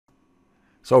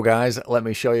So guys, let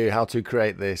me show you how to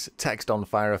create this text on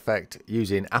fire effect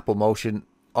using Apple Motion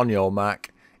on your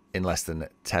Mac in less than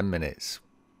 10 minutes.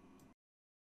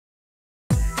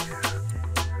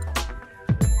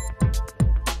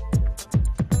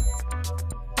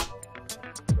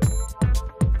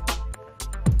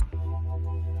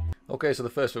 Okay, so the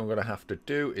first thing I'm going to have to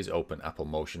do is open Apple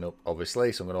Motion up,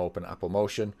 obviously. So I'm going to open Apple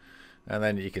Motion, and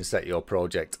then you can set your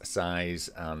project size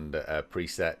and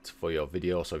preset for your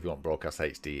video. So if you want broadcast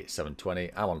HD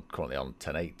 720, I'm currently on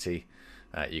 1080.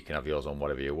 You can have yours on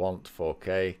whatever you want,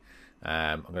 4K.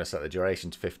 I'm going to set the duration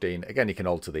to 15. Again, you can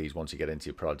alter these once you get into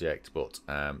your project, but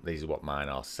these are what mine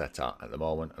are set at the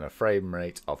moment, and a frame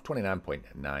rate of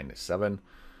 29.97.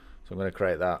 So I'm going to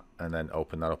create that and then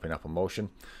open that up in Apple Motion.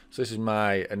 So this is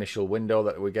my initial window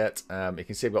that we get. You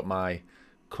can see I've got my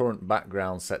current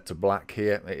background set to black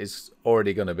here. It is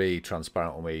already going to be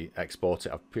transparent when we export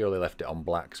it. I've purely left it on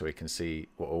black so we can see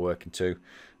what we're working to.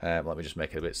 Let me just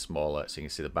make it a bit smaller so you can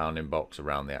see the bounding box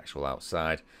around the actual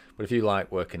outside. But if you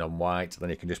like working on white, then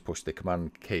you can just push the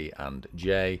Command key and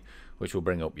J, which will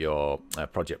bring up your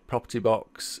project property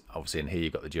box. Obviously in here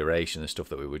you've got the duration and stuff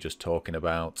that we were just talking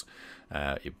about,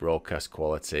 your broadcast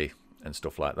quality and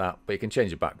stuff like that. But you can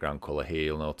change the background color here,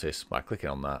 you'll notice, by clicking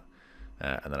on that.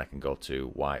 And then I can go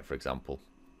to white, for example.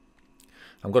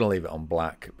 I'm going to leave it on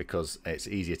black because it's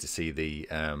easier to see the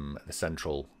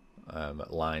central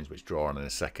lines which draw on in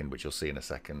a second, which you'll see in a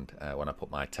second when I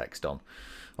put my text on.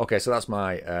 Okay, so that's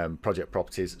my project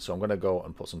properties. So I'm going to go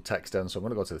and put some text in. So I'm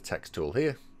going to go to the text tool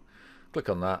here, click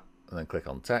on that, and then click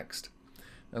on text.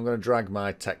 I'm going to drag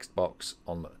my text box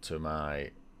onto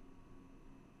my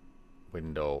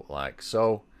window like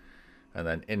so. And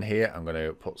then in here, I'm going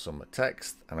to put some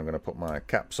text, and I'm going to put my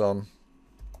caps on.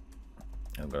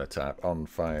 I'm going to type on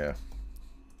fire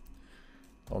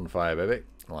baby,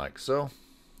 like so.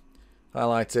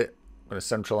 Highlight it. I'm going to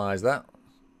centralize that,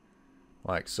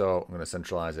 like so. I'm going to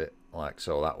centralize it like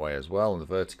so that way as well, on the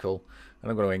vertical. And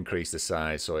I'm going to increase the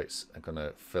size so it's going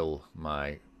to fill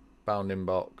my bounding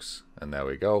box, and there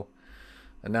we go.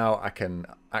 And now I can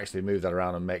actually move that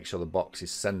around and make sure the box is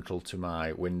central to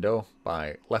my window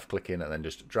by left clicking and then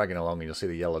just dragging along, and you'll see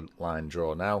the yellow line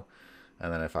draw now.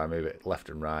 And then if I move it left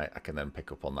and right, I can then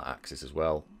pick up on that axis as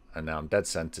well. And now I'm dead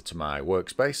center to my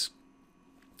workspace,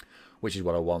 which is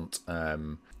what I want.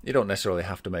 You don't necessarily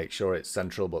have to make sure it's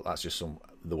central, but that's just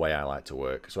the way I like to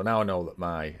work. So now I know that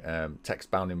my text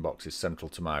bounding box is central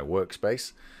to my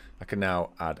workspace. I can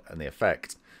now add the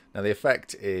effect. Now the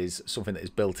effect is something that is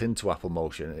built into Apple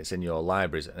Motion. It's in your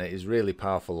libraries, and it is really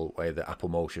powerful way that Apple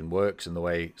Motion works and the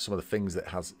way some of the things that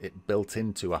has it built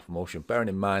into Apple Motion. Bearing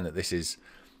in mind that this is,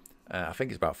 I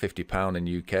think it's about £50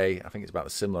 in UK. I think it's about a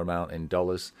similar amount in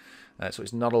dollars. So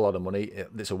it's not a lot of money.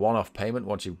 It's a one-off payment.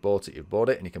 Once you've bought it,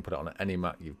 and you can put it on any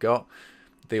Mac you've got.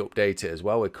 They update it as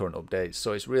well with current updates,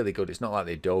 so it's really good. It's not like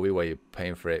the Adobe where you're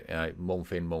paying for it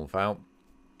month in, month out.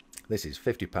 This is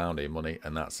 £50 in money,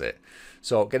 and that's it.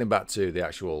 So getting back to the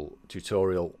actual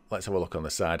tutorial, let's have a look on the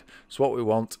side. So what we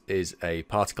want is a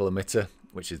particle emitter,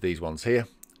 which is these ones here.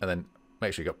 And then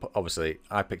make sure you got, obviously,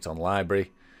 I picked on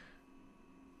library,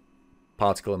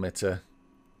 particle emitter,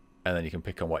 and then you can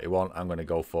pick on what you want. I'm going to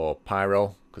go for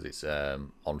pyro because it's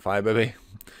on fire baby.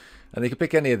 And you can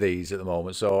pick any of these at the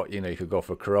moment. So, you could go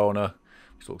for Corona,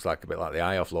 which looks like a bit like the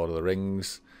eye off Lord of the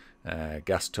Rings,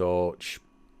 gas torch,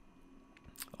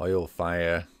 oil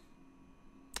fire.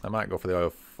 I might go for the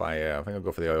oil fire. I think I'll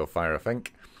go for the oil fire, So I'm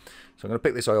going to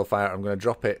pick this oil fire. I'm going to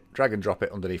drop it, drag and drop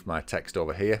it underneath my text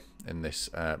over here in this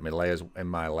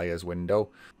my layers window.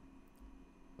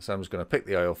 So I'm just going to pick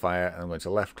the oil fire, and I'm going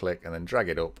to left click and then drag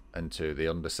it up into the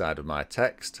underside of my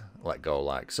text. Let go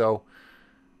like so.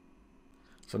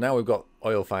 So now we've got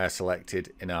oil fire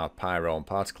selected in our pyro and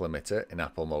particle emitter in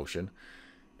Apple Motion.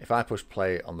 If I push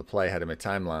play on the playhead of my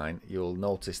timeline, you'll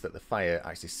notice that the fire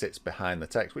actually sits behind the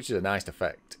text, which is a nice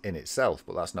effect in itself,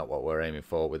 but that's not what we're aiming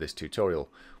for with this tutorial.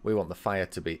 We want the fire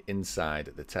to be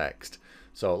inside the text.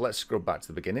 So let's scrub back to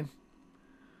the beginning,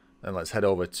 and let's head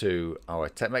over to our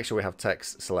text. Make sure we have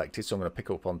text selected. So I'm going to pick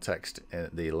up on text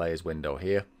in the layers window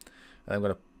here, and I'm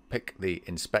going to pick the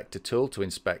inspector tool to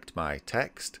inspect my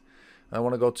text. And I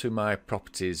want to go to my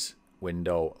properties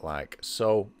window like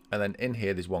so. And then in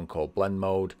here, there's one called blend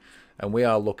mode, and we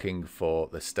are looking for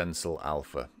the Stencil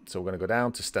Alpha. So we're going to go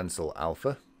down to Stencil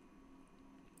Alpha,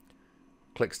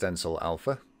 click Stencil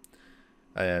Alpha,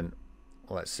 and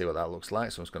let's see what that looks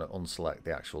like. So I'm just going to unselect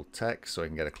the actual text so we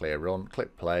can get a clear run,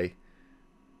 click play,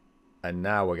 and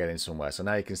now we're getting somewhere. So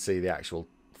now you can see the actual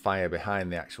fire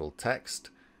behind the actual text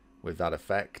with that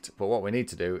effect. But what we need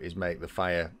to do is make the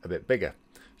fire a bit bigger.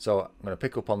 So I'm going to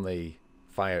pick up on the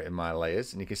fire in my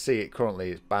layers, and you can see it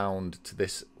currently is bound to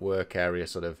this work area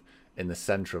sort of in the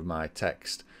center of my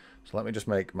text. So let me just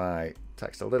make my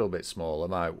text a little bit smaller,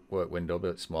 my work window a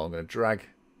bit smaller. I'm going to drag,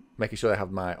 making sure I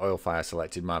have my oil fire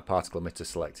selected, my particle emitter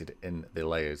selected in the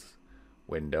layers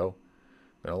window.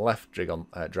 I'm going to left drag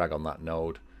on that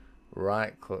node,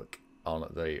 right click on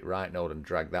the right node and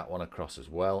drag that one across as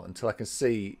well until I can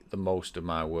see the most of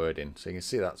my wording. So you can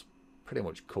see that's pretty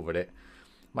much covered it.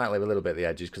 Might leave a little bit at the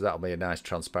edges because that'll be a nice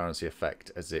transparency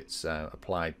effect as it's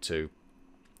applied to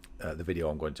the video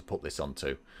I'm going to put this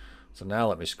onto. So now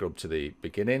let me scrub to the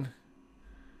beginning,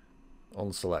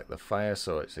 unselect the fire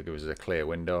so it gives us a clear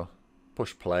window,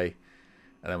 push play,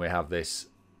 and then we have this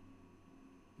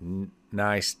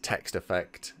nice text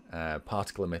effect,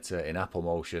 particle emitter in Apple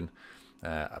Motion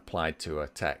applied to a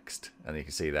text, and you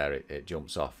can see there it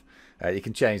jumps off. You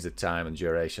can change the time and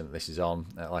duration that this is on.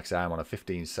 Like I say, I'm on a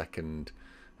 15-second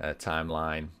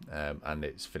timeline, and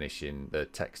it's finishing the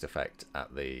text effect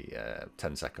at the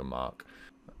 10-second mark.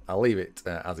 I'll leave it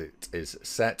as it is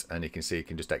set, and you can see you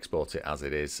can just export it as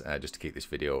it is, just to keep this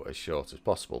video as short as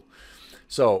possible.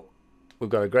 So we've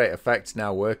got a great effect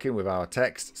now working with our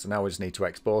text, so now we just need to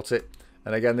export it.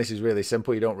 And again, this is really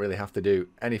simple. You don't really have to do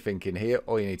anything in here.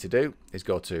 All you need to do is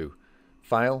go to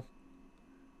File,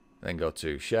 then go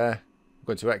to Share,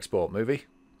 go to Export Movie.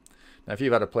 Now if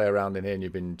you've had a play around in here and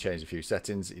you've been changing a few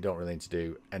settings, you don't really need to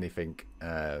do anything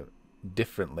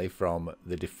differently from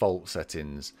the default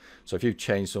settings. So if you've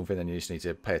changed something, then you just need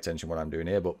to pay attention to what I'm doing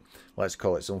here, but let's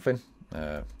call it something.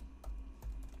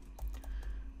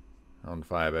 On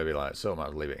fire baby, like so. I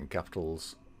might leave it in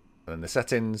capitals. And then the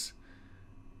settings,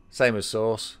 same as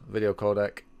source, video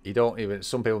codec. You don't even,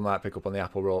 some people might pick up on the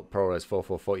Apple ProRes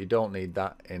 444. You don't need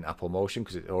that in Apple Motion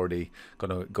because it's already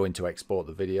going to export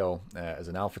the video as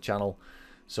an alpha channel.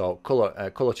 So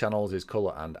color channels is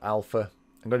color and alpha.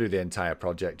 I'm going to do the entire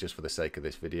project just for the sake of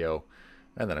this video,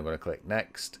 and then I'm going to click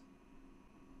next.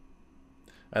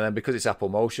 And then because it's Apple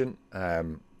Motion, let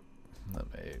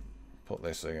me put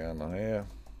this again on here.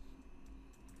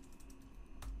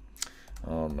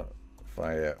 On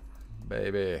fire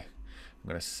baby. I'm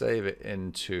going to save it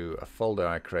into a folder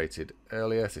I created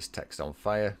earlier, this text on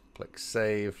fire. Click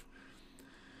save,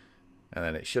 and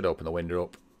then it should open the window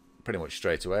up pretty much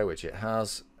straight away, which it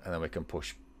has. And then we can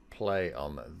push play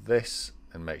on this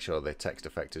and make sure the text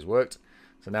effect has worked.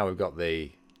 So now we've got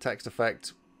the text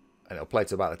effect, and it'll play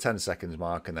to about the 10 seconds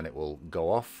mark, and then it will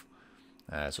go off.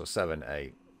 So 7,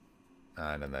 8,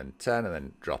 9, and then 10, and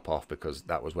then drop off because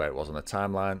that was where it was on the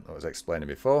timeline I was explaining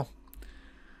before.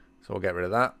 So we'll get rid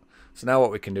of that. So now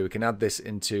what we can do, we can add this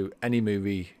into any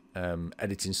movie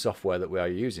editing software that we are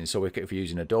using. So if you're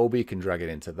using Adobe, you can drag it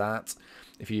into that.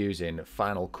 If you're using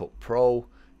Final Cut Pro,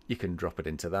 you can drop it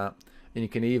into that. And you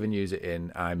can even use it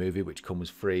in iMovie, which comes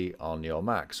free on your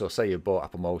Mac. So say you bought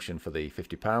Apple Motion for the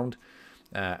 £50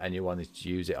 and you wanted to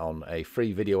use it on a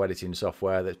free video editing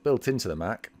software that's built into the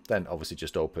Mac, then obviously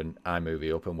just open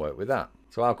iMovie up and work with that.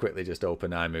 So I'll quickly just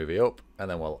open iMovie up,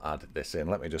 and then we'll add this in.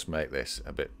 Let me just make this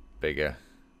a bit bigger.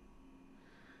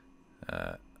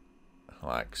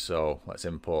 Like so. Let's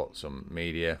import some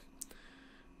media.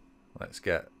 Let's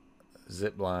get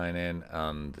zipline in,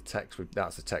 and the text,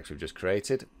 that's the text we've just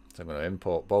created. So I'm going to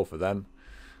import both of them.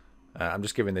 I'm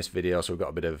just giving this video so we've got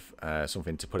a bit of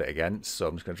something to put it against. So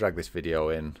I'm just going to drag this video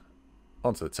in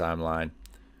onto the timeline,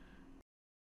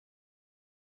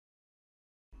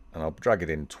 and I'll drag it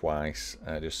in twice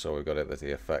just so we've got it,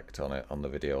 the effect on it on the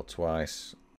video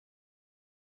twice.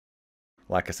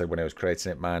 Like I said, when I was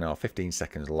creating it, mine are 15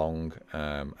 seconds long,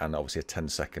 and obviously a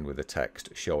 10-second with the text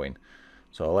showing.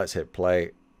 So let's hit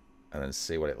play and then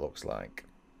see what it looks like.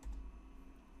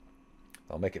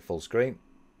 I'll make it full screen,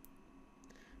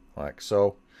 like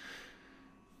so.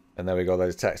 And there we go,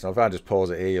 there's text. Now if I just pause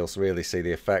it here, you'll really see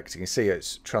the effect. You can see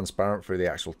it's transparent through the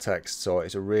actual text, so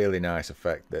it's a really nice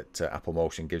effect that Apple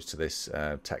Motion gives to this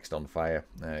text on fire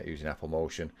using Apple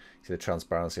Motion. You see the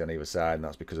transparency on either side, and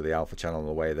that's because of the alpha channel and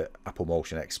the way that Apple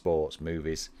Motion exports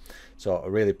movies. So a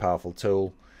really powerful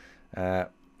tool, and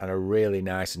a really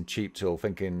nice and cheap tool.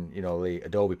 Thinking, you know, the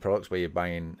Adobe products where you're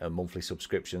buying monthly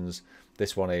subscriptions,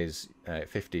 this one is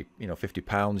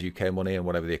 £50 UK money, and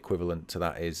whatever the equivalent to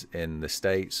that is in the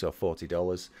States, so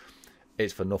 $40.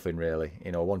 It's for nothing really.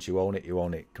 You know, once you own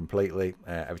it completely.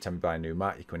 Every time you buy a new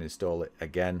Mac, you can install it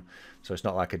again. So it's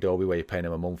not like Adobe where you're paying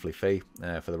them a monthly fee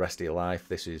for the rest of your life.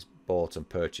 This is bought and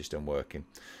purchased and working.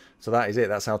 So that is it.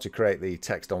 That's how to create the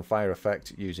text on fire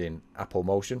effect using Apple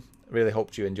Motion. Really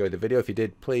hope you enjoyed the video. If you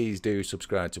did, please do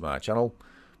subscribe to my channel.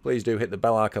 Please do hit the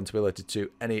bell icon to be alerted to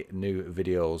any new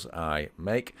videos I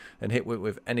make, and hit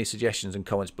with any suggestions and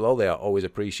comments below. They are always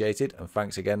appreciated, and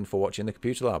thanks again for watching the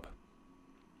Computer Lab.